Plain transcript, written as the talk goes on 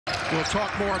We'll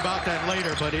talk more about that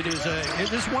later, but it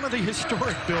is one of the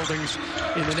historic buildings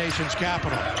in the nation's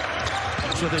capital.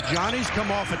 So the Johnnies come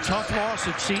off a tough loss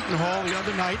at Seton Hall the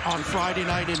other night on Friday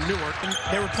night in Newark.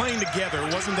 They were playing together.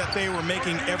 It wasn't that they were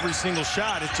making every single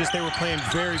shot. It's just they were playing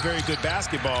very, very good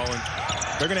basketball. And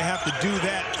they're going to have to do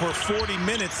that for 40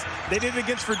 minutes. They did it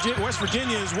against West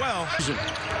Virginia as well.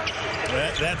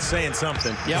 That's saying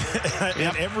something. Yep.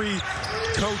 And every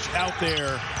coach out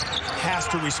there has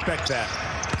to respect that.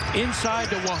 Inside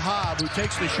to Wahab, who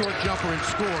takes the short jumper and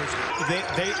scores.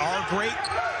 They are great.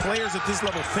 Players at this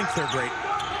level think they're great.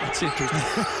 That's interesting.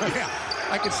 Yeah,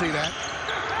 I can see that.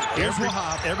 Here's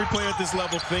Wahab. Every player at this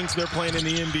level thinks they're playing in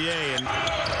the NBA. And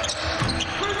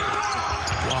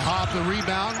Wahab, the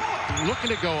rebound,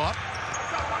 looking to go up.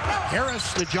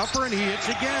 Harris, the jumper, and he hits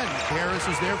again. Harris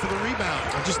is there for the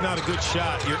rebound. Just not a good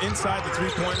shot. You're inside the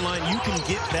three-point line. You can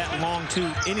get that long, too,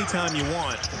 anytime you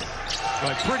want.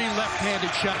 But pretty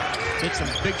left-handed shot. Hit some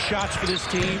big shots for this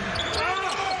team.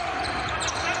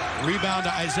 Rebound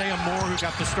to Isaiah Moore, who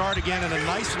got the start again, and a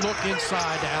nice look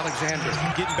inside to Alexander.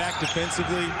 Getting back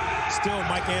defensively. Still,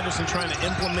 Mike Anderson trying to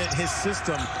implement his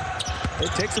system.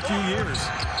 It takes a few years.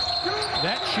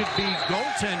 That should be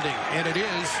goaltending, and it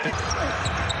is.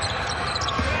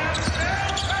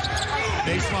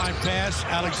 Baseline pass.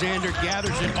 Alexander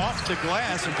gathers it off the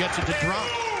glass and gets it to drop.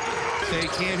 They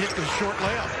can't hit the short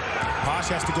layup. Posh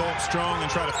has to go up strong and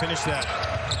try to finish that.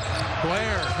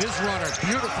 Blair, his runner,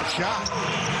 beautiful shot.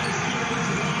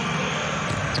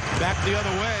 Back the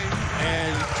other way,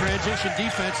 and transition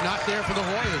defense not there for the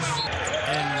Hoyas.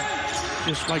 And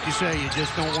just like you say, you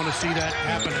just don't want to see that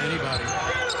happen to anybody.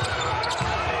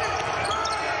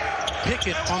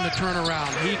 Pickett on the turnaround.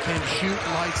 He can shoot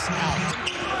lights out.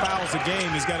 Fouls a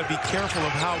game. He's got to be careful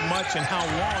of how much and how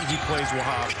long he plays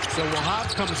Wahab. So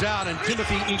Wahab comes out, and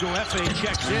Timothy Egoefe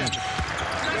checks in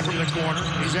from the corner.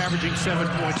 He's averaging 7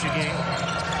 points a game.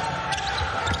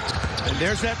 And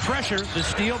there's that pressure, the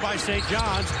steal by St.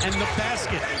 John's, and the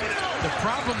basket. The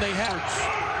problem they have.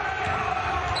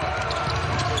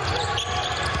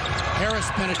 Harris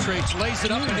penetrates, lays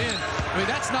it up and in. I mean,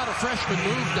 that's not a freshman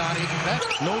move, Donnie. That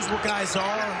knows what guys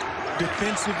are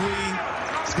defensively.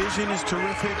 Vision is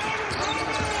terrific.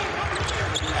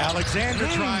 Alexander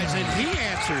tries, and he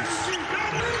answers.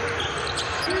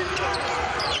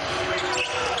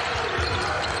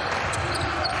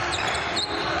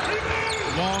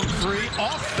 Long three,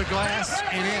 off the glass,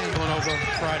 and in. Going over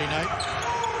Friday night.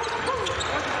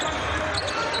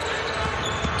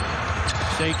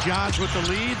 St. John's with the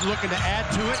lead, looking to add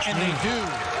to it, and they do.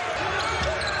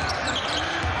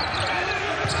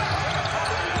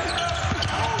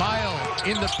 Bile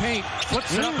in the paint,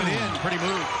 flips it up and in. Pretty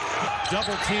move.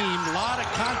 Double team, a lot of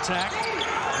contact,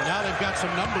 and now they've got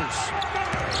some numbers.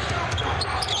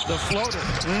 The floater.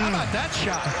 How about that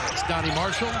shot? It's Donnie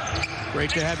Marshall. Great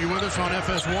to have you with us on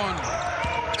FS1.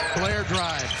 Blair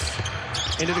drives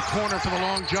into the corner for the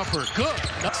long jumper. Good.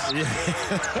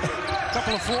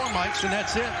 Couple of floor mics, and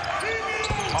that's it.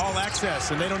 All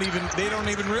access, and they don't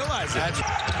even realize it.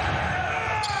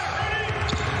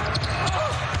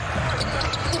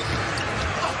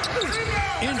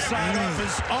 Inside off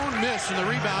his own miss, and the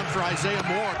rebound for Isaiah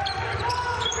Moore.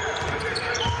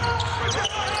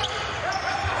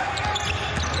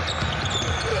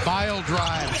 Bile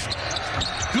drives.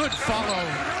 Good follow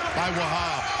by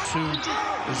Wahab,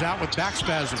 who is out with back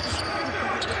spasms.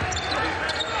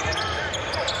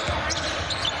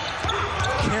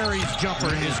 Carey's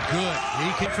jumper is good.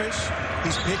 He can fish.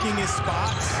 He's picking his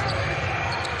spots.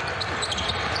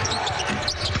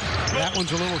 That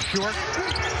one's a little short.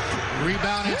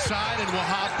 Rebound inside, and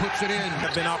Wahab puts it in.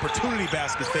 Have been opportunity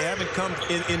baskets. They haven't come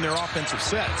in their offensive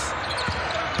sets.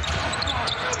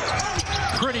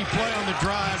 Pretty play on the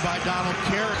drive by Donald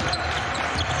Carey.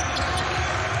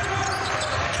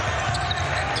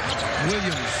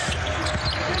 Williams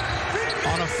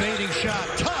on a fading shot.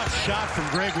 Tough shot from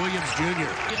Greg Williams Jr.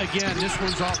 Again, this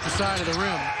one's off the side of the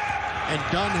rim, and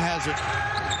Dunn has it.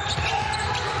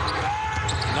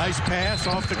 Nice pass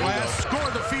off the glass. Score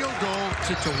the field goal.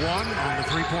 6-1 on the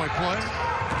three-point play.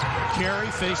 Carey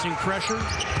facing pressure.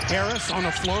 Harris on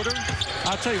a floater.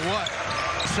 I'll tell you what,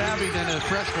 savvy than a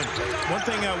freshman. One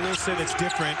thing I will say that's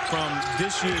different from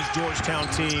this year's Georgetown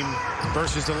team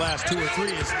versus the last 2 or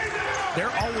 3 is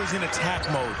they're always in attack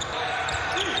mode.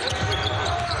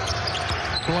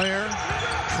 Blair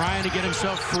trying to get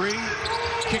himself free.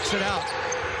 Kicks it out.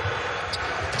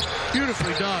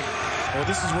 Beautifully done. Well,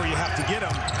 this is where you have to get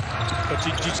them, but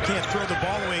you just can't throw the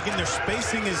ball away. Again, their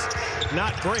spacing is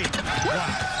not great. Wow.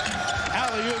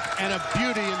 Alley-oop and a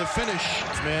beauty in the finish.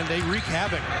 Man, they wreak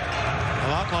havoc. A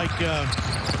lot like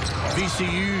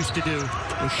VCU used to do.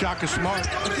 with Shaka Smart.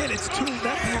 Again,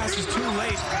 that pass is too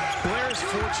late. Blair is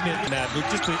fortunate in that, but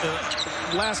just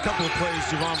the last couple of plays,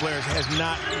 Javon Blair has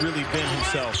not really been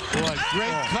himself. Boy,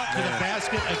 great cut to the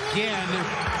basket again.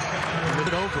 With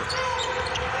it over.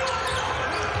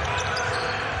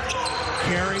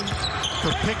 Carry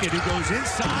for Pickett, who goes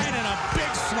inside, and a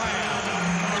big slam.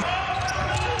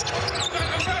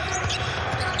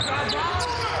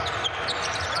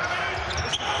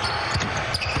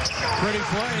 Pretty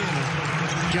play.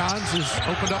 Johns has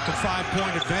opened up a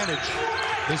 5-point advantage.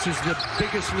 This is the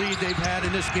biggest lead they've had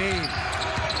in this game.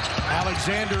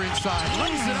 Alexander inside,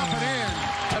 lays it up and in.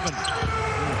 Evan.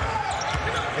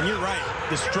 And you're right.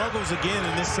 The struggles again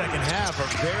in this second half are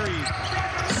very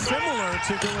similar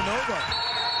to Villanova.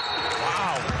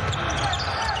 Wow.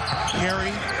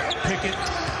 Carey, Pickett.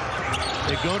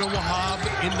 They go to Wahab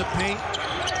in the paint.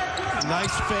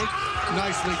 Nice fake.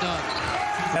 Nicely done.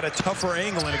 At a tougher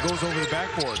angle, and it goes over the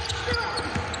backboard.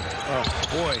 Oh,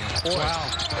 boy.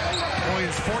 Wow. Boy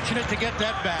is fortunate to get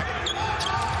that back.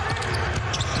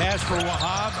 Pass for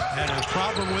Wahab. Had a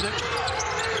problem with it.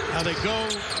 Now they go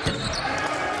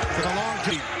for the long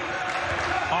two.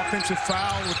 Offensive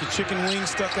foul with the chicken wing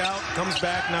stuck out. Comes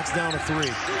back, knocks down a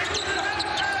 3.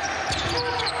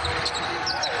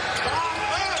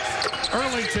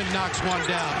 Erlington knocks one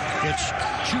down. It's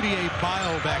Chudier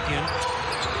Bio back in.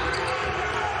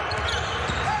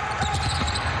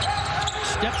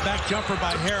 Step back jumper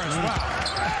by Harris. Wow,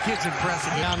 that kid's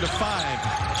impressive. Down to 5.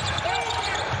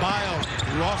 Bio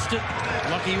lost it.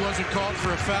 Lucky he wasn't called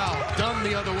for a foul. Done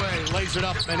the other way. Lays it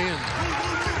up and in.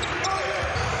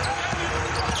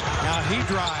 Now he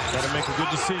drives. Got to make a good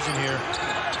decision here.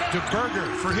 To Berger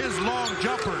for his long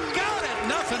jumper. Got it.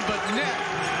 Nothing but net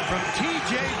from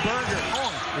T.J. Berger.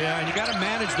 Oh. Yeah, and you got to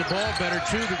manage the ball better,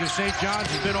 too, because St. John's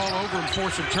has been all over and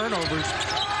forcing turnovers.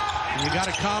 And you got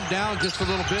to calm down just a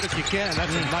little bit if you can.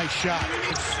 That's a nice shot.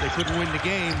 They couldn't win the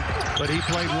game, but he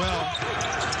played well.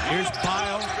 Here's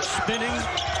Bio spinning,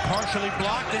 partially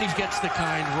blocked, and he gets the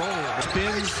kind roll.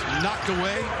 Spins, knocked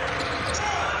away.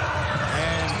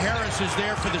 And Harris is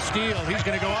there for the steal. He's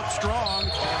going to go up strong,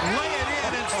 lay it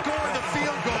in, and score the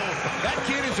field goal. That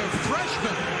kid is a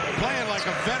freshman playing like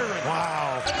a veteran.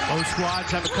 Wow. Both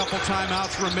squads have a couple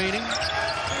timeouts remaining.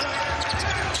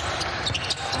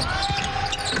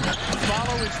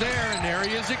 Follow is there, and there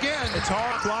he is again. It's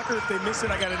hard. Blocker, if they miss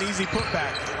it, I got an easy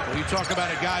putback. Well, you talk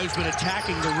about a guy who's been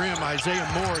attacking the rim. Isaiah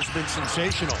Moore has been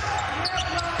sensational.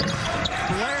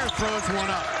 Blair throws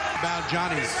one up. About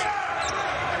Johnny's.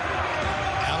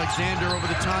 Alexander over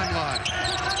the timeline.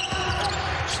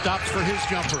 Stops for his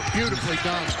jumper. Beautifully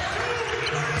done.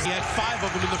 He had 5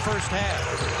 of them in the first half.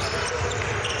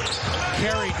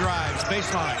 Carey drives.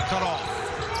 Baseline. Cut off.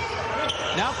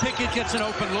 Now Pickett gets an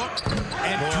open look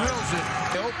and drills it.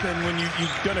 Open when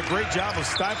you've done a great job of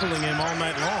stifling him all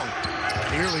night long.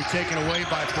 Nearly taken away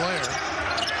by Blair.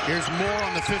 Here's Moore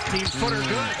on the 15-footer.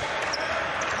 Good.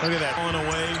 Look at that. On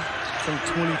away from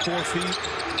 24 feet.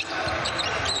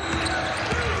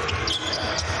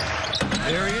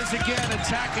 There he is again,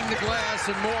 attacking the glass,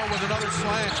 and Moore with another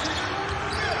slam.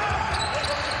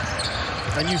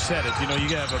 And you said it. You know,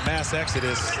 you have a mass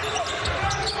exodus.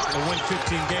 To win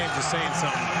 15 games is saying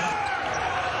something.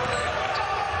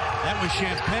 That was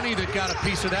Champagny that got a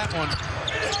piece of that one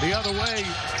the other way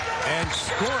and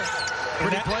score it.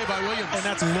 Pretty play by Williams. And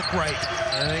that's look right.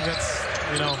 I think that's,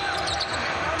 you know.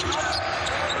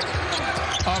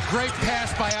 A great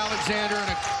pass by Alexander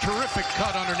and a terrific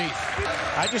cut underneath.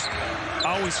 I just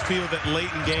always feel that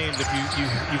late in games, if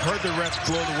you've heard the refs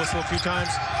blow the whistle a few times,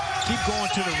 keep going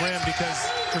to the rim because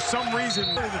for some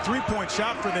reason the three-point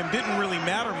shot for them didn't really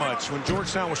matter much when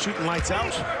Georgetown was shooting lights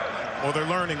out. Well, they're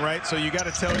learning, right? So you got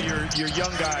to tell your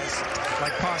young guys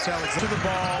like Posh Alexander to the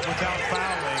ball without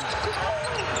fouling.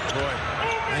 Boy.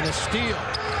 And a steal.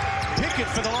 Pickett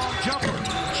for the long jumper.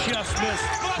 Just missed.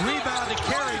 Rebound to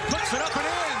Carey. Puts it up and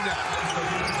in.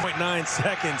 0.9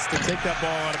 seconds to take that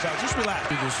ball out of bounds. Just relax.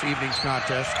 This evening's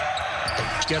contest.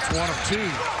 Gets 1 of 2.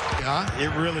 Yeah. It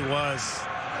really was.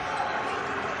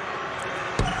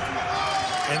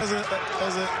 And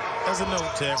as a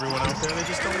note to everyone out there, they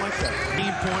just don't like that.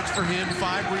 15 points for him,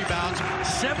 5 rebounds,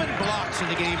 7 blocks in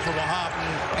the game for Wahab.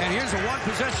 And here's a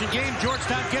 1-possession game.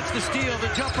 Georgetown gets the steal.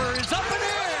 The jumper is up and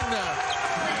in.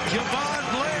 Javon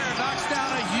Blair knocks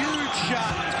down a huge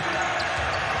shot.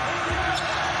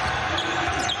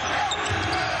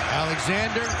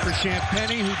 Alexander for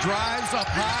Champagny, who drives up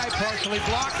high, partially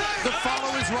blocked. The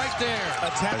follow is right there.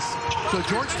 So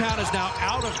Georgetown is now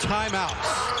out of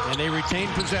timeouts, and they retain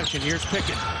possession. Here's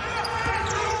Pickett.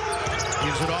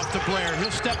 Gives it off to Blair.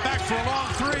 He'll step back for a long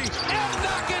 3 and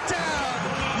knock it down.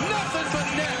 Nothing but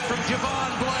net from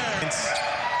Javon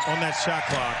on that shot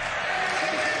clock.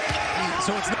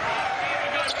 So it's not.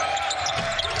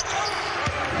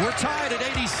 We're tied at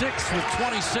 86 with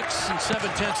 26 and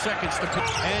 7/10 seconds to play.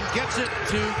 And gets it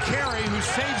to Carey, who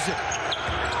saves it.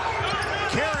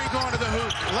 Carey going to the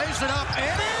hoop, lays it up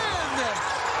and in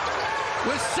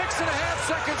with 6.5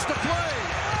 seconds to play.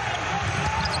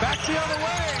 Back the other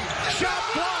way, shot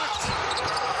blocked.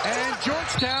 And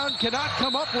Georgetown cannot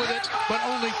come up with it, but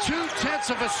only 0.2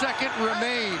 of a second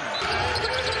remain.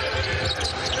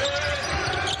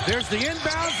 There's the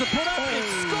inbounds to put up, it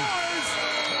scores,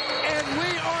 and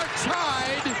we are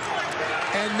tied,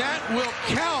 and that will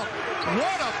count.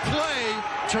 What a play,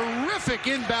 terrific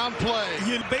inbound play.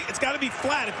 It's got to be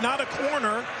flat, it's not a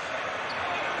corner.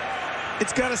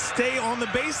 It's got to stay on the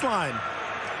baseline.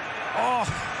 Oh,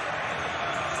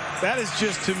 that is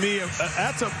just, to me,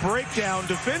 that's a breakdown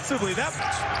defensively.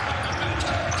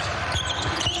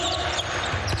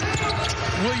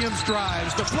 Williams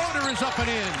drives, the floater is up and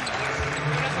in.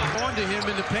 On to him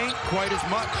in the paint quite as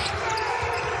much.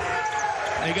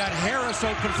 They got Harris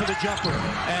open for the jumper,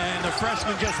 and the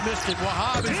freshman just missed it.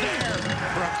 Wahab is there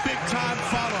for a big-time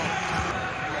follow.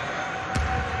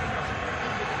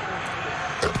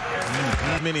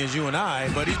 Not many as you and I,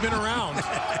 but he's been around.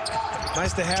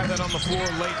 Nice to have that on the floor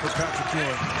late for Patrick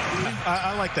Ewing.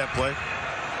 I like that play.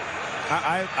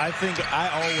 I think I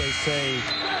always say...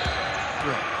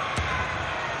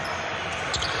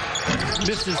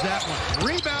 Misses that one.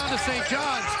 Rebound to St.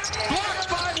 John's. Blocked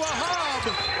by Wahab.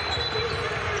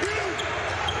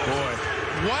 Boy.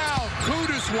 Wow,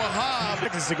 Kudus Wahab.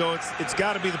 Seconds to go, it's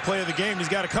got to be the play of the game. He's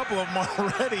got a couple of them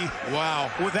already.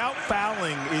 Wow. Without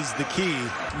fouling is the key.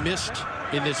 Missed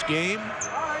in this game.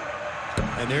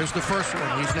 And there's the first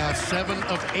one. He's now 7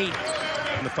 of 8.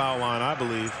 In the foul line, I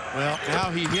believe. Well,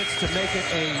 now he hits to make it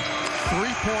a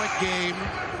 3-point game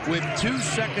with 2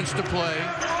 seconds to play.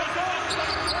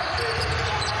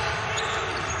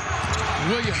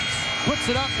 Williams puts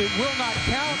it up. It will not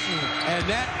count. And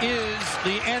that is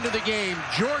the end of the game.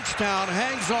 Georgetown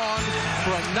hangs on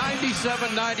for a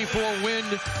 97-94 win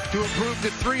to improve to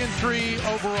 3-3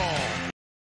 overall.